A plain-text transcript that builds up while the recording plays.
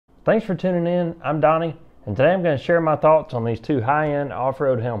Thanks for tuning in. I'm Donnie, and today I'm going to share my thoughts on these two high-end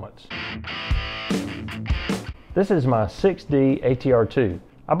off-road helmets. This is my 6D ATR2.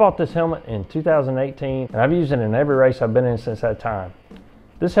 I bought this helmet in 2018, and I've used it in every race I've been in since that time.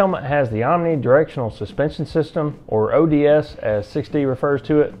 This helmet has the omnidirectional suspension system, or ODS as 6D refers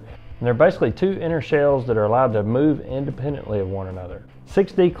to it, and they're basically two inner shells that are allowed to move independently of one another.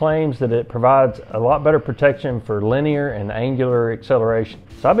 6D claims that it provides a lot better protection for linear and angular acceleration.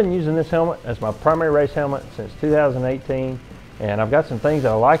 So I've been using this helmet as my primary race helmet since 2018, and I've got some things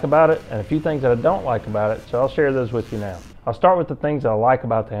that I like about it and a few things that I don't like about it, so I'll share those with you now. I'll start with the things that I like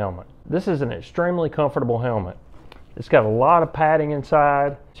about the helmet. This is an extremely comfortable helmet. It's got a lot of padding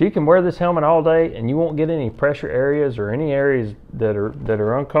inside, so you can wear this helmet all day and you won't get any pressure areas or any areas that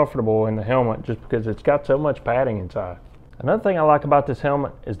are uncomfortable in the helmet just because it's got so much padding inside. Another thing I like about this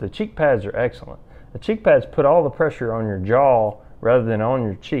helmet is the cheek pads are excellent. The cheek pads put all the pressure on your jaw rather than on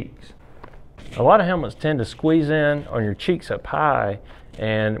your cheeks. A lot of helmets tend to squeeze in on your cheeks up high,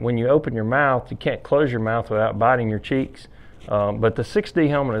 and when you open your mouth, you can't close your mouth without biting your cheeks. But the 6D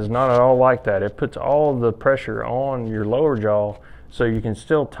helmet is not at all like that. It puts all the pressure on your lower jaw so you can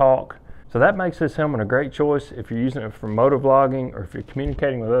still talk. So that makes this helmet a great choice if you're using it for motovlogging or if you're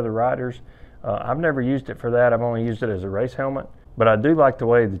communicating with other riders. I've never used it for that. I've only used it as a race helmet. But I do like the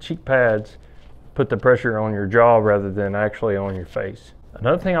way the cheek pads put the pressure on your jaw rather than actually on your face.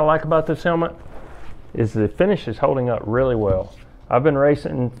 Another thing I like about this helmet is the finish is holding up really well. I've been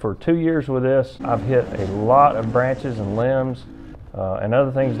racing for 2 years with this. I've hit a lot of branches and limbs and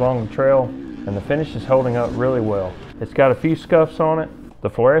other things along the trail, and the finish is holding up really well. It's got a few scuffs on it. The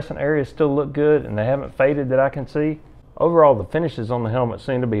fluorescent areas still look good and they haven't faded that I can see. Overall, the finishes on the helmet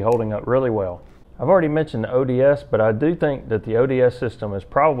seem to be holding up really well. I've already mentioned the ODS, but I do think that the ODS system is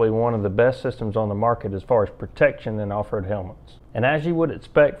probably one of the best systems on the market as far as protection in off-road helmets. And as you would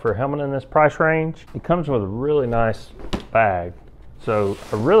expect for a helmet in this price range, it comes with a really nice bag. So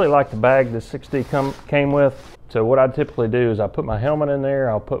I really like the bag this 6D came with. So what I typically do is I put my helmet in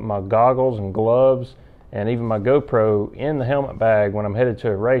there, I'll put my goggles and gloves and even my GoPro in the helmet bag when I'm headed to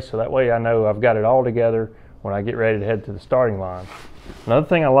a race, so that way I know I've got it all together when I get ready to head to the starting line. Another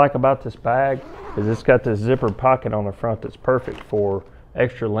thing I like about this bag is it's got this zipper pocket on the front that's perfect for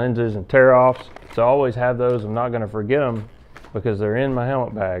extra lenses and tear-offs. So I always have those. I'm not going to forget them because they're in my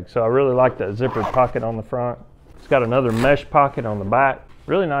helmet bag. So I really like that zippered pocket on the front. It's got another mesh pocket on the back.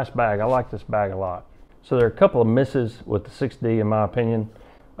 Really nice bag. I like this bag a lot. So there are a couple of misses with the 6D in my opinion.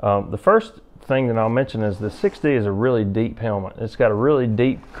 The first thing that I'll mention is the 6D is a really deep helmet. It's got a really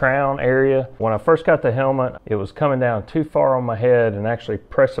deep crown area. When I first got the helmet, it was coming down too far on my head and actually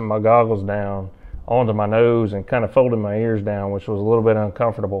pressing my goggles down onto my nose and kind of folding my ears down, which was a little bit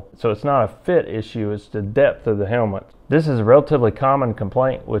uncomfortable. So it's not a fit issue, it's the depth of the helmet. This is a relatively common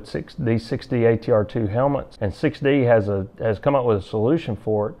complaint with these 6D ATR2 helmets, and 6D has come up with a solution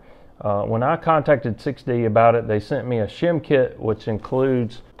for it. When I contacted 6D about it, they sent me a shim kit, which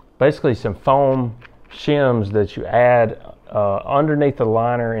includes basically some foam shims that you add underneath the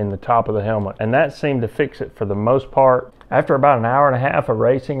liner in the top of the helmet, and that seemed to fix it for the most part. After about an hour and a half of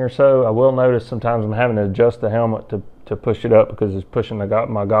racing or so, I will notice sometimes I'm having to adjust the helmet to push it up because it's pushing my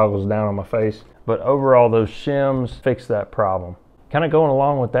goggles down on my face. But overall, those shims fix that problem. Kind of going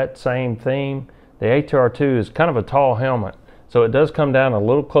along with that same theme, the ATR2 is kind of a tall helmet, so it does come down a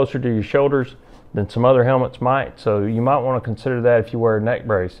little closer to your shoulders than some other helmets might, so you might want to consider that if you wear a neck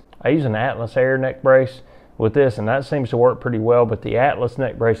brace. I use an Atlas Air neck brace with this, and that seems to work pretty well, but the Atlas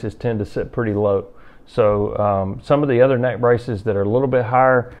neck braces tend to sit pretty low. So some of the other neck braces that are a little bit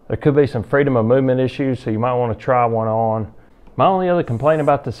higher, there could be some freedom of movement issues, so you might want to try one on. My only other complaint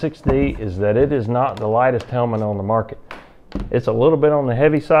about the 6D is that it is not the lightest helmet on the market. It's a little bit on the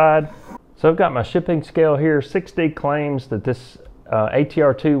heavy side. So I've got my shipping scale here. 6D claims that this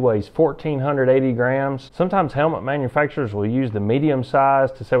ATR2 weighs 1,480 grams. Sometimes helmet manufacturers will use the medium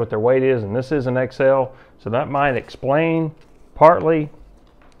size to say what their weight is, and this is an XL, so that might explain partly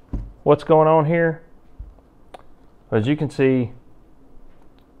what's going on here. As you can see,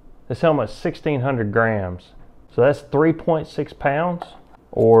 this helmet is 1,600 grams. So that's 3.6 pounds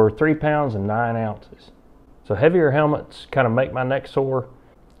or 3 pounds and 9 ounces. So heavier helmets kind of make my neck sore.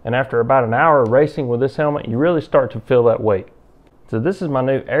 And after about an hour of racing with this helmet, you really start to feel that weight. So this is my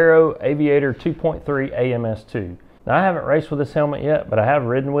new Airoh Aviator 2.3 AMS2. Now I haven't raced with this helmet yet, but I have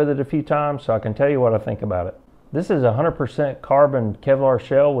ridden with it a few times, so I can tell you what I think about it. This is a 100% carbon Kevlar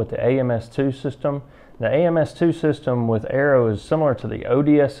shell with the AMS2 system. The AMS2 system with Airoh is similar to the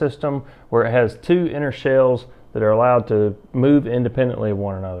ODS system, where it has two inner shells that are allowed to move independently of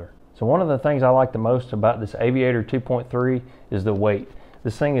one another. So one of the things I like the most about this Aviator 2.3 is the weight.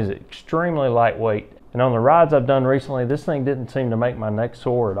 This thing is extremely lightweight. And on the rides I've done recently, this thing didn't seem to make my neck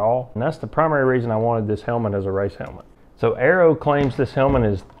sore at all. And that's the primary reason I wanted this helmet as a race helmet. So Airoh claims this helmet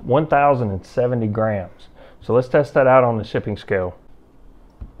is 1,070 grams. So let's test that out on the shipping scale.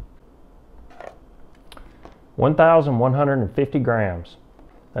 1,150 grams.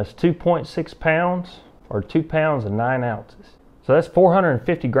 That's 2.6 pounds or 2 pounds and 9 ounces. So that's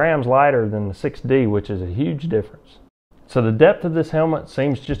 450 grams lighter than the 6D, which is a huge difference. So the depth of this helmet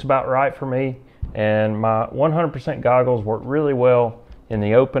seems just about right for me, and my 100% goggles work really well in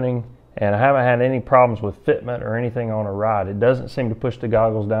the opening, and I haven't had any problems with fitment or anything on a ride. It doesn't seem to push the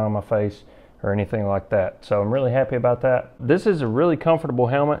goggles down on my face or anything like that. So I'm really happy about that. This is a really comfortable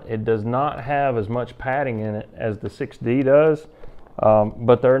helmet. It does not have as much padding in it as the 6D does,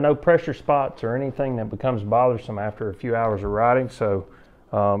 but there are no pressure spots or anything that becomes bothersome after a few hours of riding. So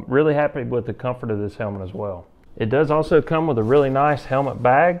really happy with the comfort of this helmet as well. It does also come with a really nice helmet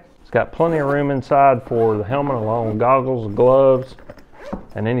bag. It's got plenty of room inside for the helmet, along with goggles, gloves,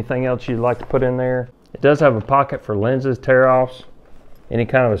 and anything else you'd like to put in there. It does have a pocket for lenses, tear-offs, any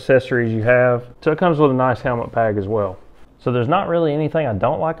kind of accessories you have. So it comes with a nice helmet bag as well. So there's not really anything I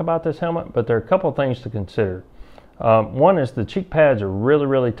don't like about this helmet, but there are a couple of things to consider. One is the cheek pads are really,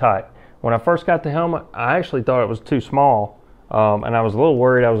 really tight. When I first got the helmet, I actually thought it was too small, and I was a little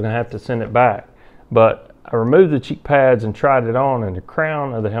worried I was gonna have to send it back. But I removed the cheek pads and tried it on, and the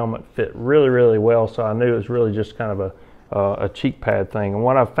crown of the helmet fit really, really well, so I knew it was really just kind of a cheek pad thing. And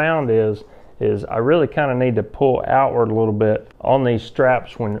what I found is I really kind of need to pull outward a little bit on these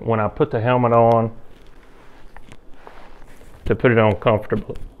straps when I put the helmet on to put it on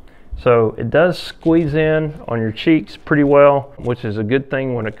comfortably. So it does squeeze in on your cheeks pretty well, which is a good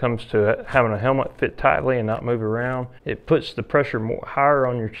thing when it comes to having a helmet fit tightly and not move around. It puts the pressure more higher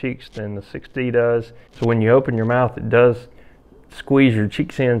on your cheeks than the 6D does. So when you open your mouth, it does squeeze your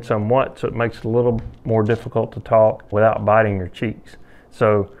cheeks in somewhat, so it makes it a little more difficult to talk without biting your cheeks.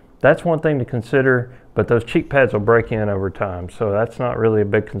 So that's one thing to consider, but those cheek pads will break in over time, so that's not really a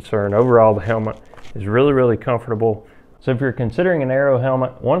big concern. Overall, the helmet is really, really comfortable. So if you're considering an Airoh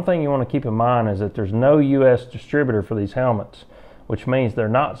helmet, one thing you want to keep in mind is that there's no US distributor for these helmets, which means they're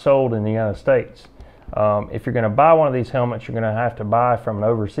not sold in the United States. If you're going to buy one of these helmets, you're going to have to buy from an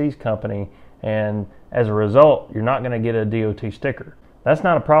overseas company, and as a result, you're not going to get a DOT sticker. That's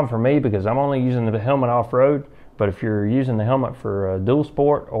not a problem for me because I'm only using the helmet off-road, but if you're using the helmet for dual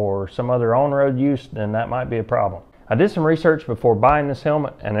sport or some other on-road use, then that might be a problem. I did some research before buying this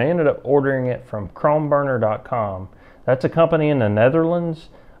helmet, and I ended up ordering it from chromeburner.com. That's a company in the Netherlands,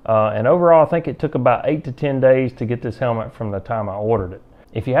 and overall I think it took about 8 to 10 days to get this helmet from the time I ordered it.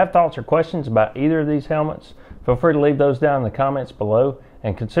 If you have thoughts or questions about either of these helmets, feel free to leave those down in the comments below,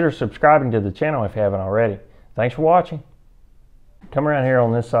 and consider subscribing to the channel if you haven't already. Thanks for watching. Come around here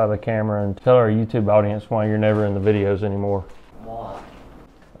on this side of the camera and tell our YouTube audience why you're never in the videos anymore. Why?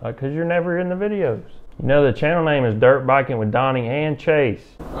 Because you're never in the videos. You know the channel name is Dirt Biking with Donnie and Chase.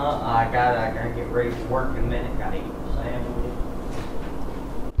 I gotta get ready for work in a minute. Gotta eat.